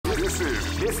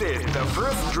This is the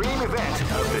first dream event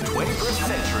of the 21st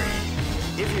century.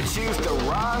 If you choose the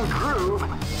wrong groove,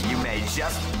 you may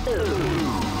just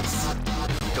lose.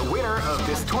 The winner of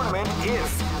this tournament is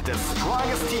the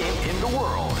strongest team in the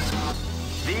world.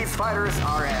 These fighters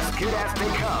are as good as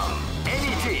they come.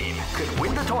 Any team could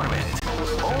win the tournament.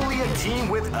 Only a team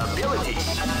with ability,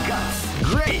 guts.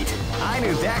 Great! I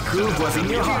knew that groove was in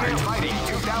your heart. Fighting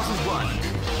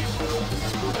 2001.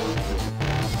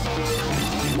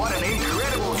 What an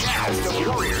incredible cast of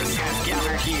warriors has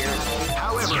gathered here.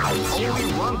 However, only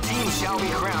one team shall be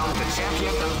crowned the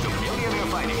champion of the Millionaire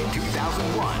Fighting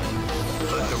 2001.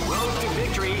 But the road to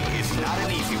victory is not an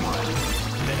easy one.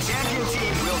 The champion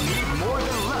team will need more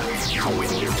than luck to win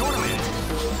this tournament.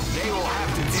 They will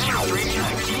have to demonstrate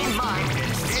a keen mind and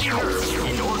steady nerves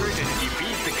in order to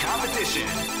defeat the competition.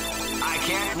 I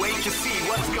can't wait to see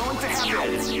what's going to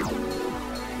happen.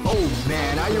 Oh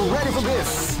man, are you ready for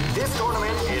this? This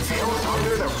tournament is held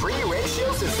under the free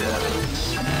ratio system.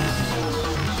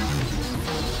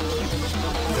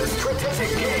 The strategic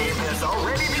game has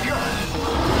already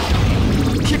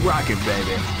begun. Keep rocking,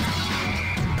 baby.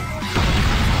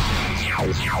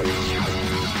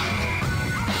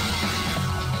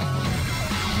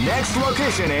 Next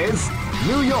location is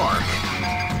New York.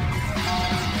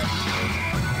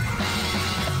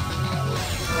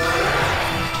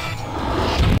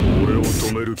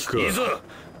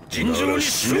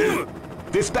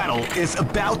 This battle is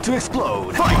about to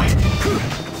explode. Fight!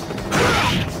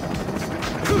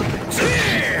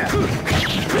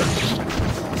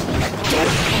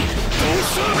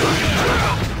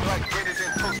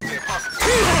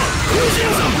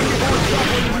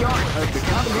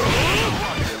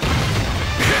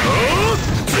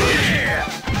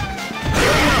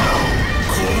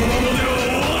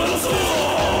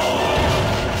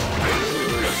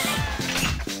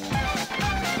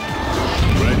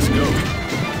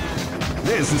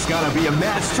 This is gonna be a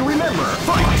match to remember.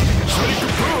 Fight!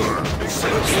 They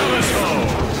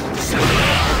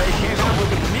came out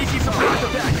with a sneaky surprise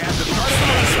attack at the start of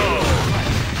the show.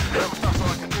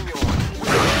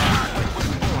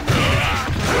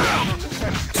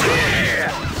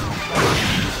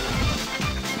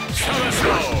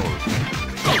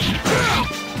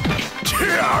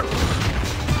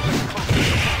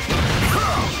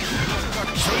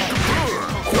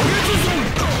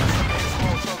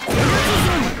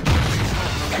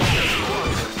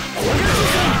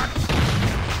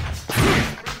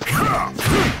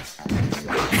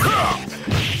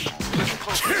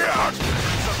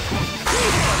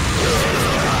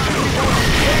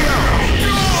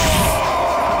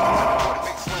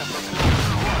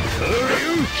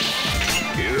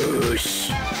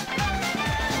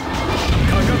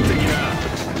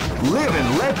 Live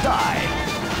and let die.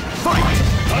 Fight!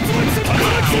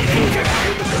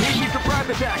 Sneaky surprise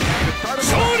attack at the start of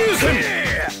the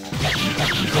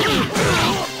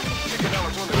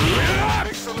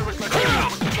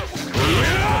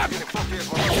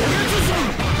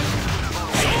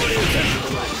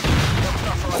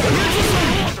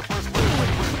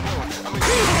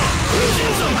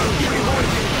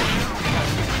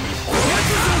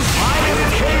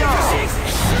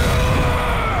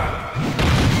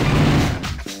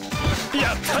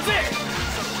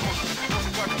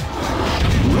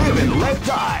Live and let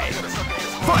die.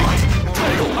 Fight!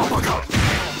 Tail uppercut.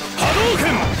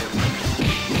 Hadouken!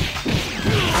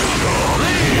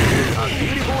 A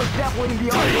beautiful step wing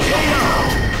beyond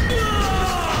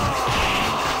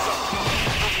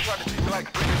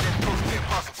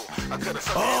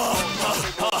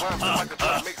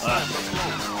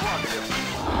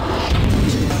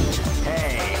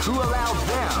Hey, who allowed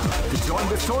them to join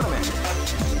this tournament?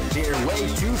 They're way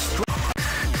too strong.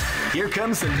 Here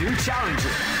comes a new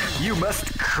challenger. You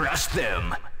must crush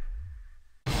them.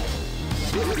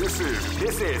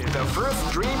 This is the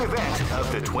first dream event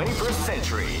of the 21st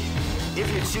century. If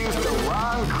you choose the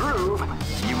wrong groove,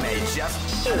 you may just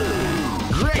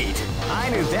lose. Great! I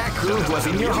knew that groove was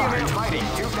in your heart. Fighting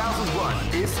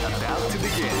 2001 is about to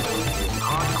begin.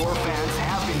 Hardcore fans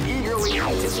have been eagerly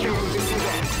anticipating this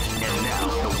event, and now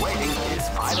the waiting is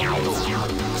finally over.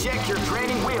 Check your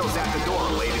training wheels at the door,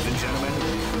 ladies and gentlemen.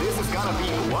 This is gonna be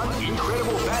one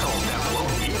incredible battle that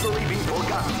won't easily be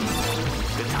forgotten.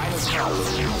 The time has come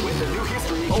with the new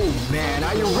history. Oh man,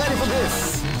 are you ready for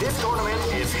this? This tournament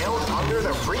is held under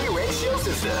the free ratio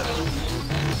system.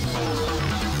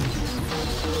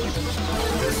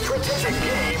 The strategic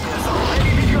game has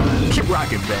already begun. Keep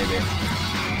rocking, baby.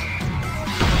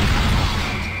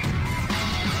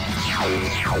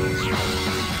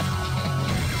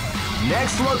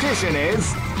 Next location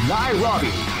is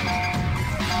Nairobi.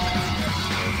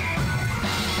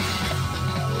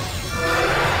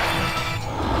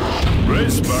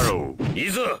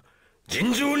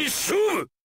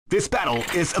 This battle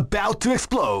is about to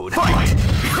explode. Fight!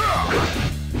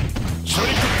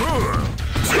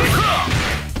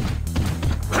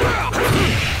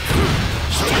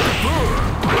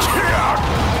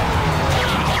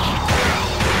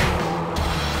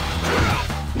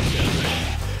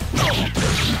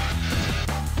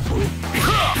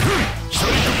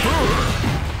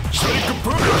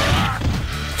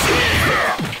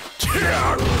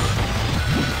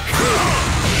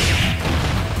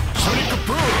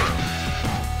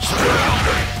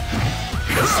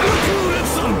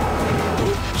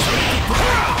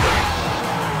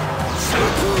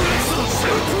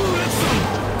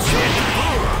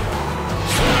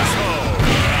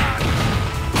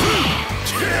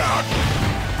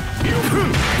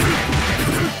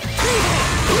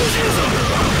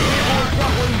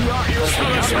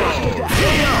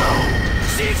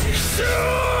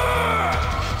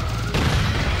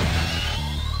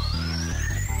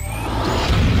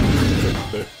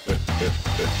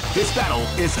 This battle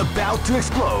is about to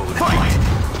explode. Fight!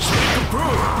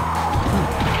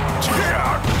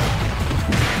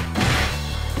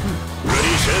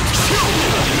 Ready, set,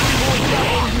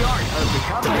 The art of the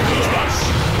combination dash.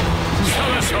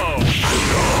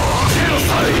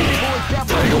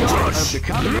 Of the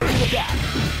combination attack.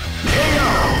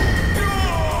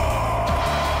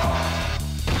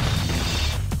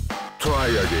 Try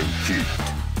again, kid.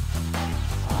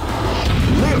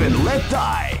 Live and let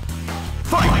die.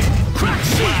 Fight!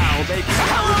 Wow, they came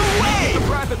out with a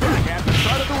surprise attack at the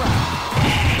start of the round.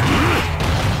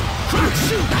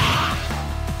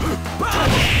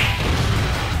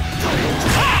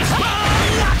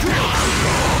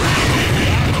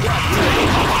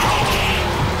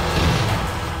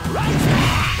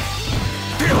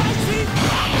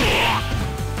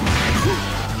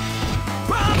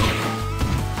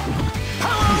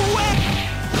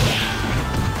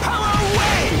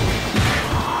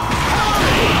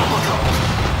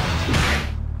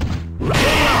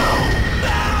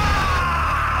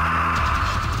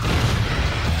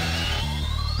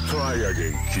 Try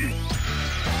again, kid.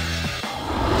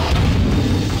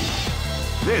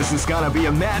 This is gonna be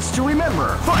a match to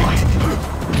remember. Fight!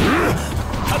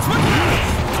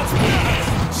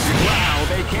 Wow,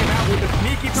 they came out with a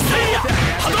sneaky surprise attack.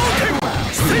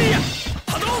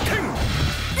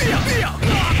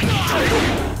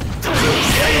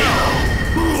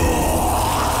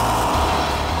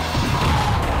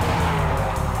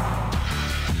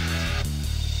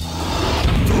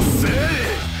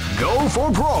 Go for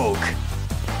broke.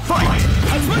 Fight!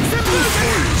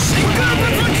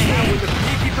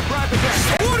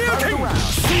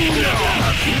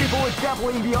 People is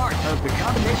definitely the art of the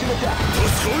combination attack.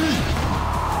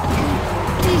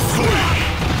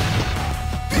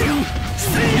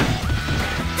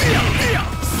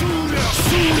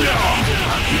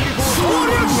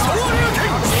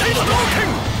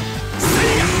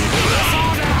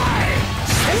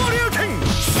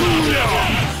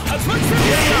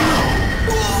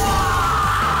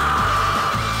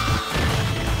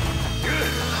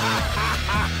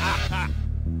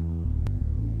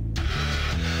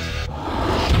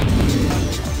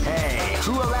 Hey,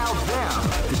 who allowed them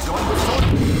to join the sword?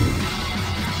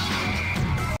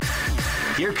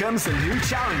 Here comes a new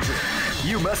challenger.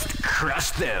 You must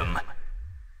crush them.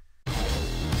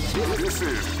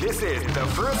 This is the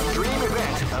first dream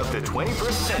event of the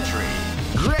 21st century.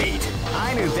 Great!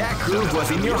 I knew that groove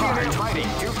was in your heart. Fighting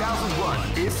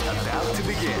 2001 is about to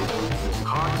begin.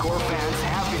 Hardcore fans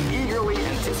have been eagerly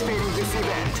anticipating this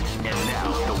event, and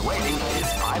now the waiting is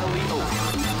finally over.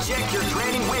 Check your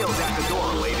training wheels at the door,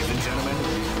 ladies and gentlemen.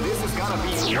 This is gonna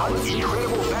be one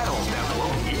incredible battle that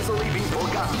won't easily be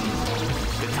forgotten.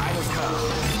 The time has come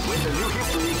when the new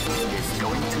history is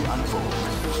going to unfold.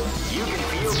 You can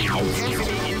feel the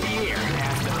intensity in the air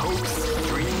as the hopes,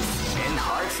 dreams, and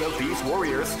hearts of these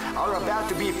warriors are about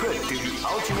to be put to the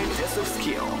ultimate test of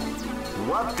skill.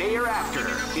 What they are after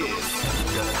is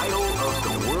the title of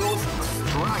the world's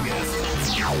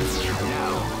strongest.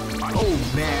 Now, oh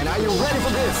man, are you ready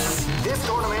for this? This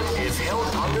tournament is held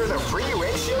under the free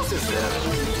ratio system.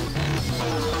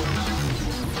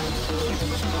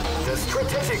 The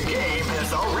strategic game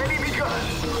has already begun.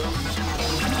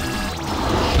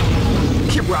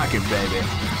 Keep rocking, baby.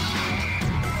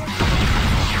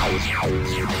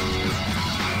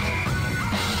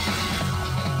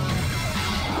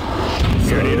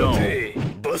 Get it on.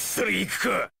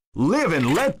 Live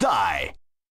and let die.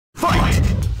 Fight!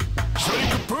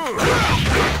 Shake boom.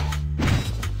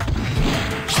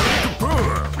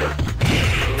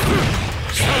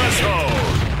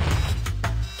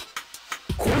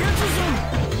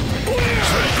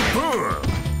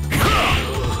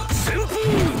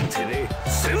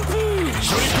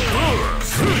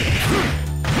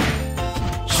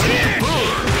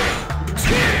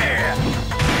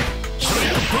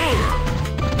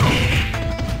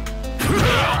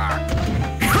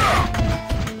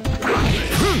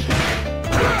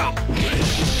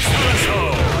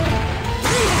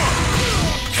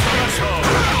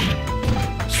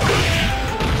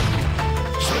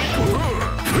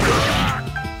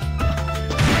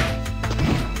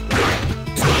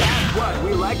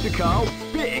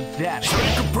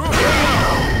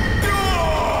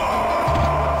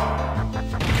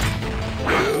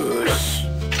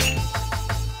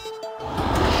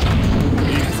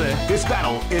 This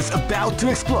battle is about to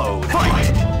explode.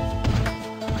 Fight! ボ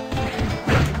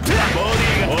デ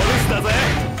ィがオルスだぜ。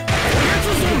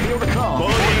Feel the calm. ボ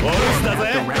ディオルスだ Let the ぜ。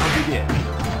 round begin.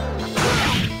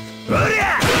 うりゃ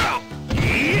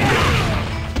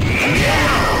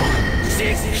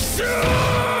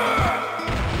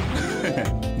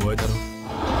燃えたろ。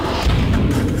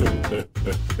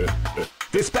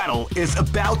 This battle is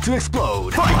about to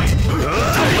explode. Fight!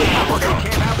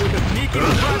 Came out with a sneaky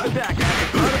surprise attack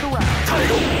at the start of the round.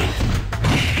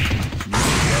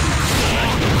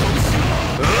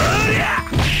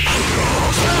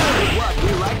 What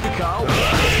we like to call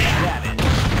damage.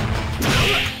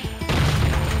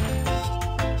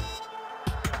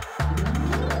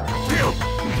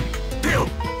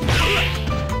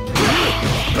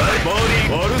 ボディ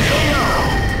オルスだ。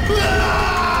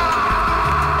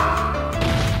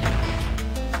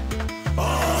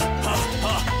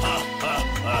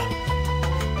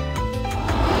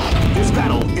 This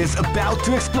battle is about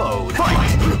to explode. Fight!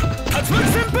 竜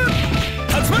巻旋風竜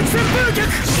巻旋風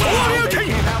逆昇竜 They 拳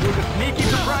came out with a sneaky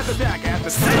surprise attack at the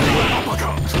start of the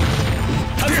round.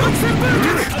 竜巻旋風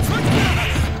逆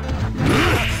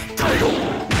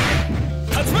竜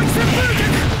巻旋風逆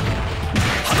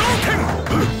波動拳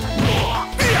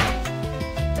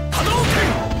波動拳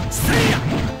せいや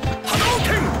波動拳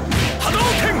波動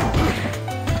拳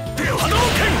波動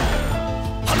拳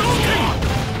波動拳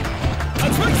竜巻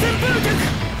旋風逆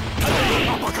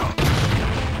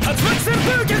竜巻旋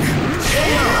風逆昇竜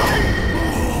拳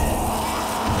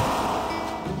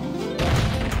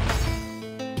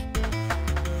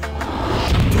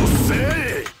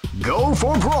Go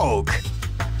for broke.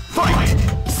 Fight!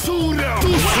 So now,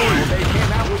 They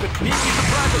came out with a sneaky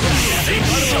surprise attack at the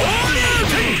start of the round.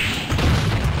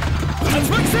 竜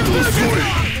巻旋風逆竜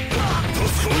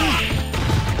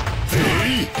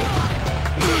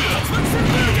巻旋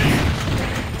風逆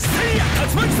せいや竜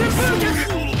巻旋風逆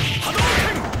波動拳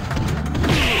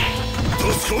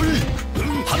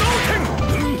波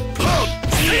動拳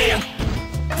せいや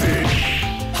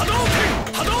波動拳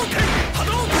波動拳波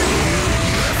動拳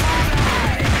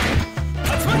竜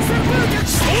巻旋風逆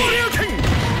昇竜拳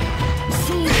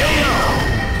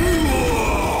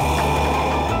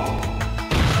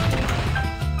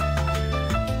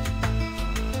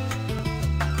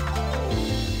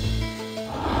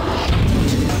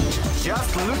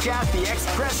Just look at the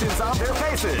expressions of their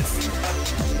faces.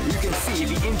 You can see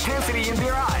the intensity in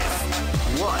their eyes.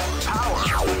 What power!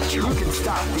 Who can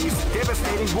stop these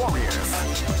devastating warriors?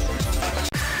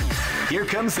 Here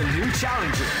comes a new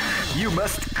challenger. You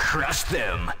must crush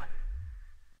them.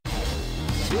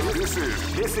 This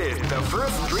is the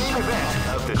first dream event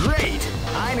of the great.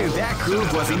 I knew that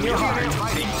groove was in your heart.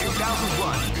 Fighting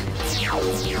 2001.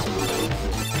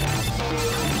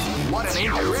 What an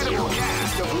incredible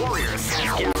cast of warriors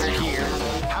has gathered here.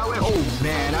 However, oh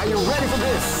man, are you ready for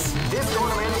this? This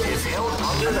tournament is held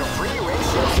under the free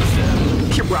ratio system.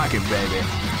 Keep rocking, baby.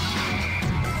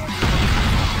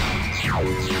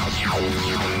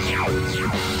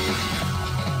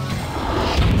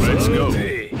 Let's go.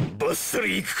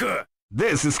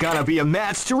 This is gonna be a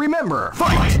match to remember.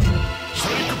 Fight!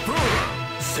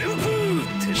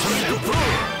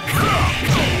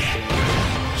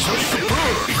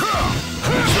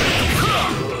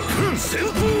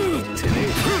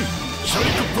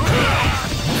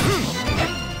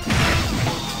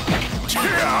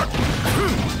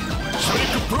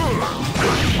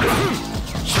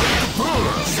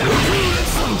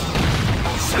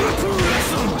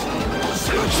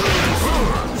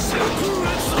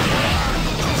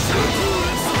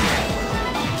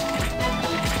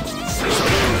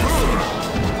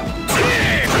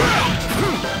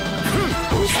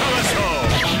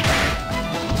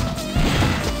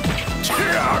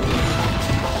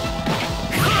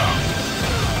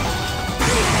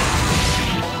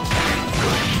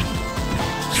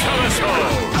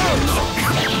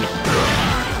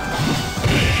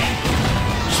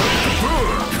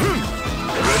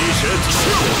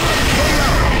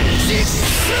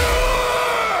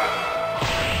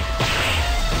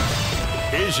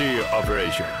 Easy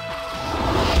operation.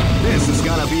 This is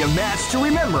gonna be a match to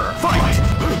remember. Fight!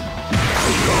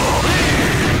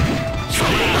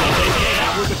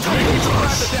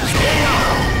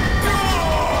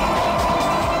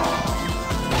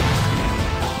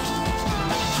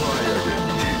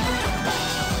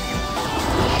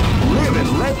 Live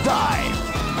and let die.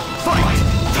 Fight!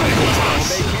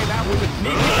 They came out with a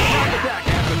sneaky attack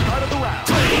at the start of the round.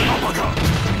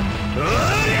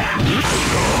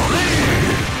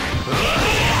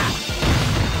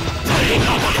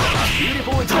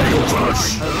 Beautiful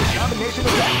combination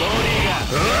of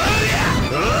that.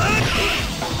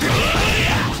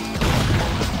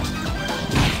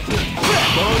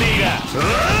 Try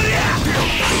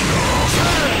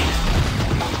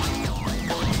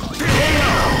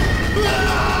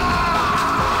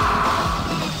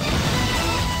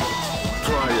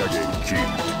again, kid.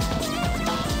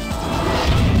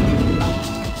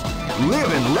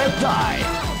 Live and let die.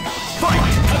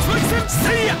 Fight!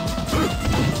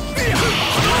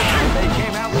 They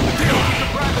came out with a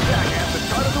surprise attack at the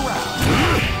start of the round.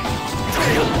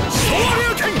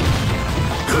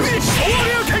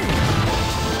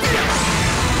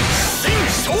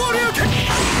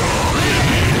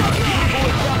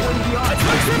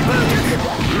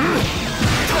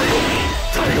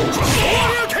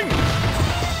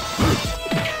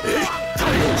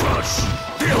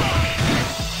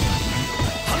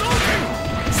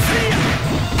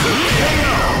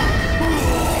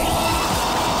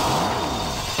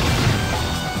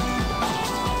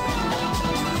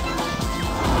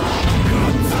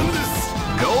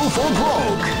 Go for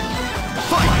broke.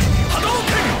 Fight!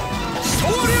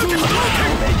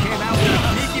 They came out with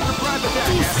a sneaky surprise attack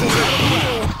at the start of the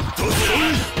round.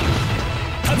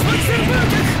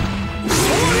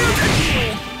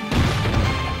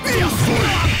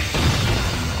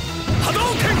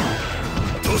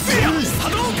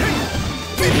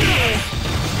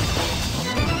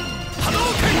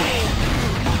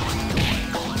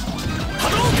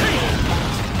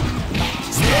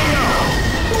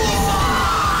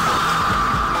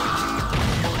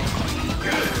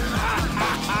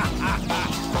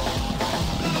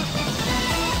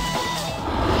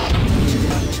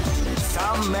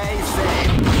 Some may say,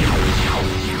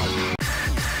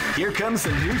 here comes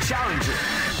a new challenger.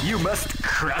 You must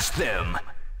crush them.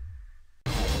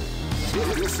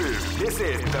 This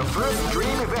is the first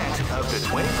dream event of the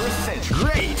 21st century.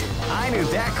 Great! I knew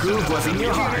that groove was in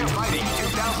your heart. Fighting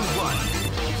 2001.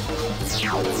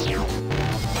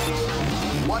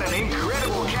 What an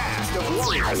incredible cast of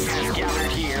warriors has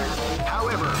gathered here.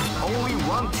 However, only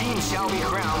one team shall be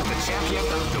crowned the champion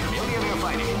of the Millionaire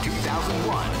Fighting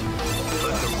 2001.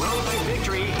 But the road to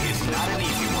victory is not an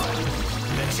easy one.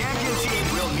 The champion team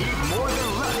will need more than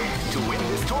luck to win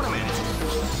this tournament.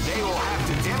 They will have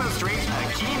to demonstrate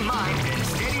a keen mind and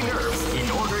steady nerves in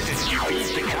order to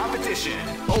defeat the competition.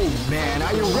 Oh man,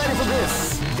 are you ready for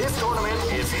this? This tournament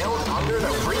is held under the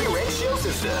free ratio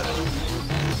system.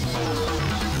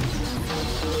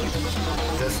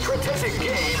 The strategic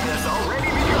game has already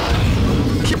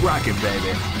begun. Keep rocking,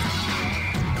 baby.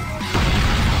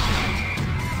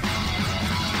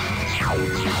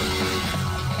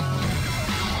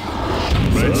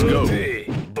 Let's go.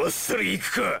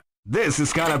 This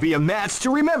is gonna be a match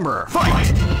to remember. Fight! Wow,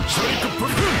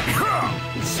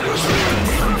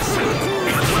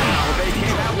 they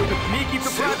came out with a sneaky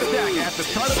surprise attack at the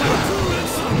start of the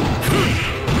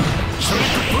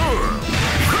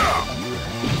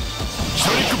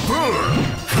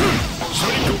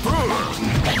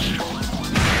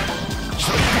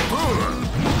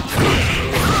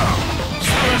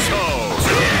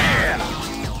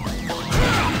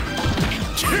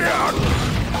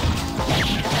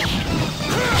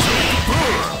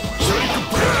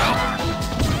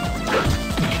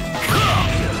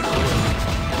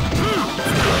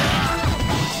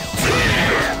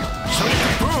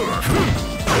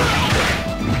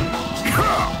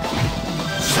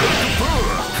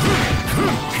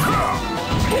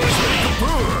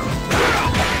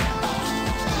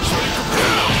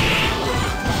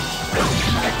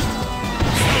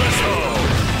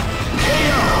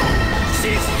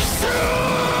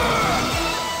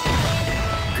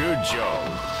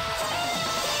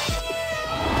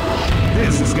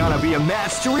This is gonna be a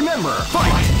match to remember.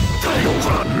 Fight!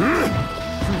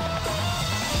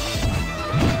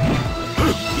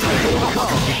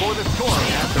 Calm before the storm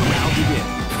as the round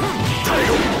begins.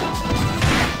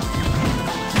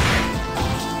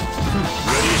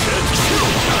 Ready, set,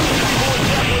 shoot!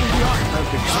 The art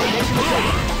of the combination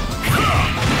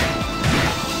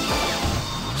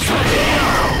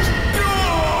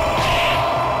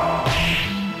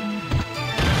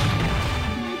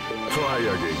Try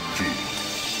again, kid.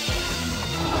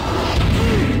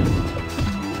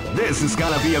 This is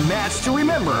gonna be a match to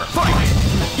remember. Fight! Wow,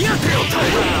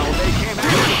 they came out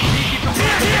with a sneaky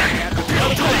surprise at the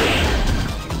tail time.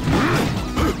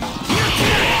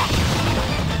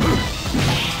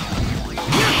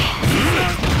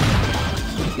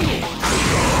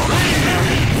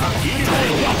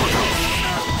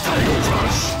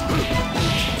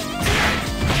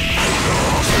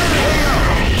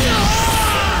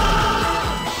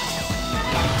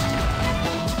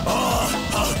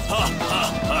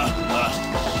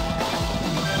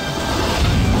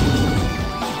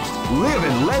 Live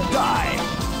and let die.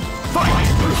 Fight!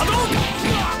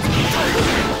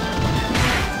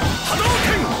 波動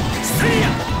拳せいや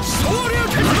昇竜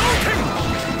拳波動拳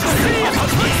せいや竜巻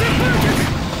旋風脚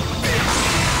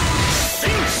新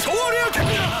昇竜拳せ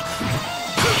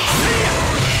いや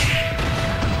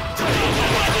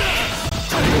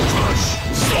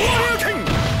昇竜拳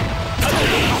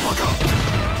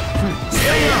せい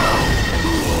や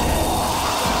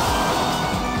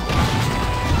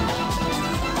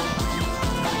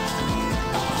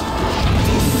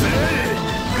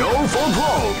Go for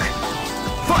broke!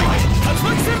 Fight! 竜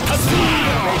巻旋風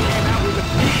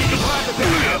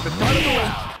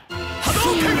波動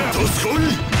拳どすこい竜巻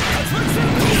旋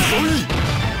風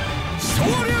昇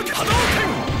竜拳波動拳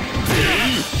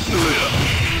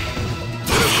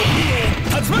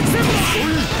竜巻旋風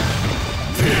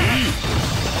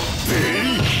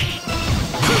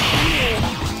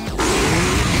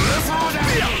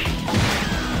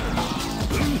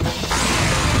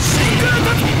シングルタ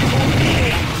ト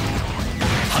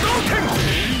波動拳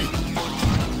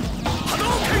波動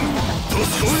拳せ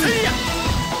いや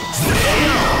せいや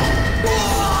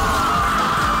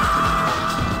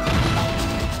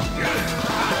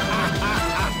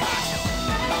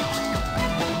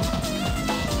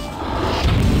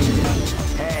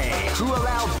Hey, who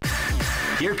allowed?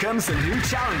 Here comes a new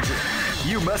challenger.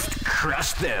 You must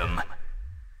crush them.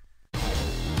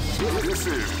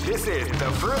 This is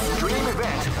the first dream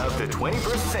event of the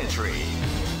 21st century.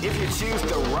 If you choose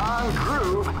the wrong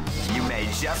groove, you may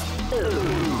just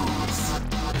lose.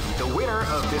 The winner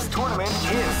of this tournament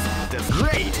is the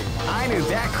great. I knew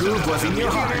that groove was in your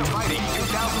heart. Fighting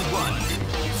 2001.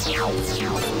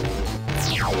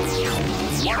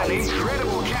 What an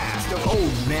incredible cast of.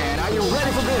 Oh man, are you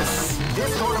ready for this?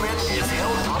 This tournament is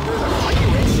held under the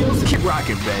regulations. Keep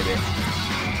rocking, baby.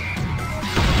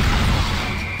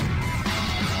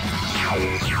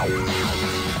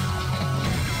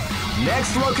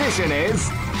 Next location is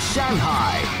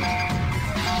Shanghai.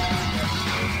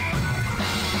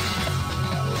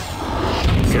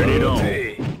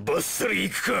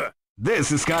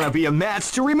 This is gonna be a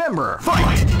match to remember.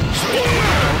 Fight!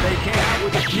 They came out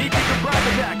with a sneaky surprise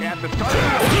attack at the start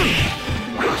of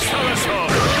the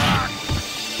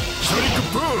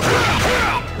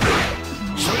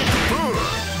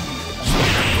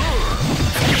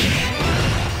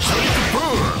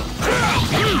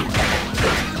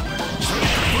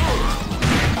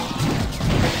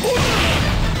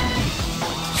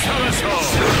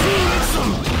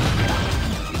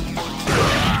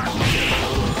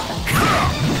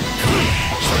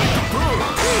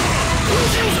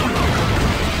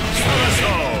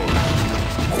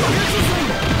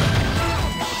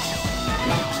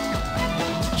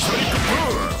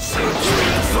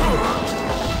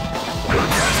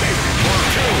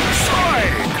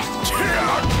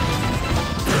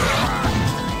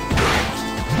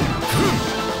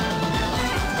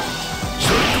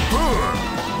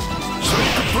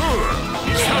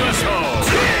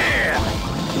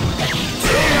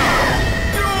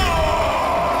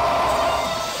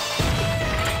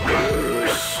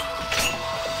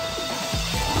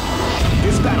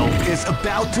This battle is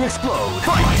about to explode.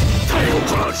 Fight! Tail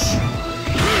crush.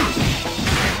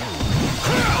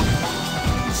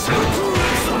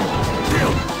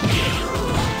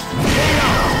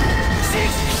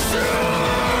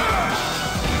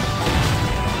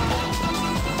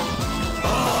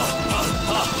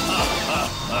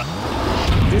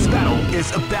 This battle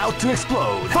is about to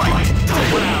explode. Fight!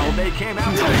 Well, they came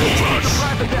out with a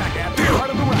surprise attack at the start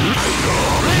of the round.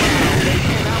 They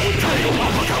came out with a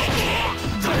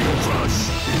Tail crush.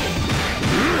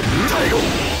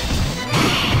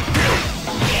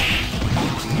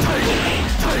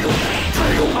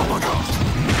 Tail uppercut.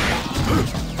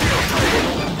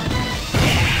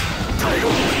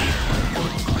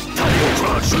 Tail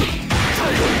crush.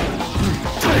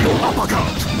 Tail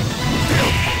uppercut.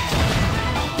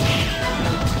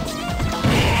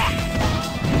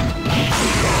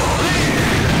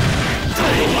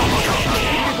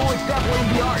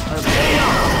 The art of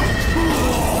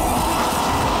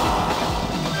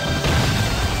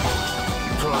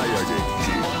Try again,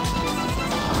 kid.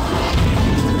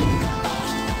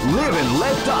 Live and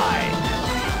let die.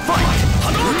 Fight!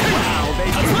 Wow,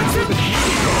 they came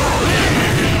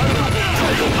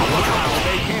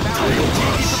out with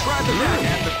a surprise attack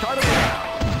at the start of the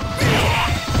round.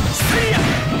 See ya!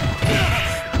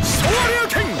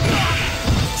 Shoryuken!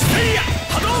 See ya!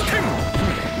 Hadouken!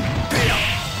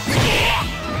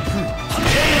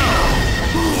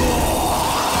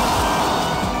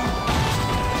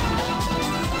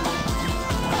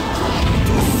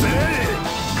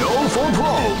 Go for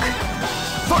broke.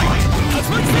 Fight!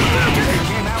 They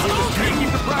came out with a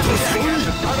sneaky surprise attack at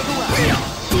the start of the round.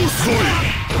 そい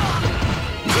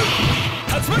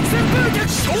竜巻旋風脚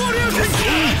昇竜拳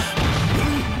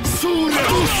そりゃ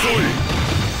遅い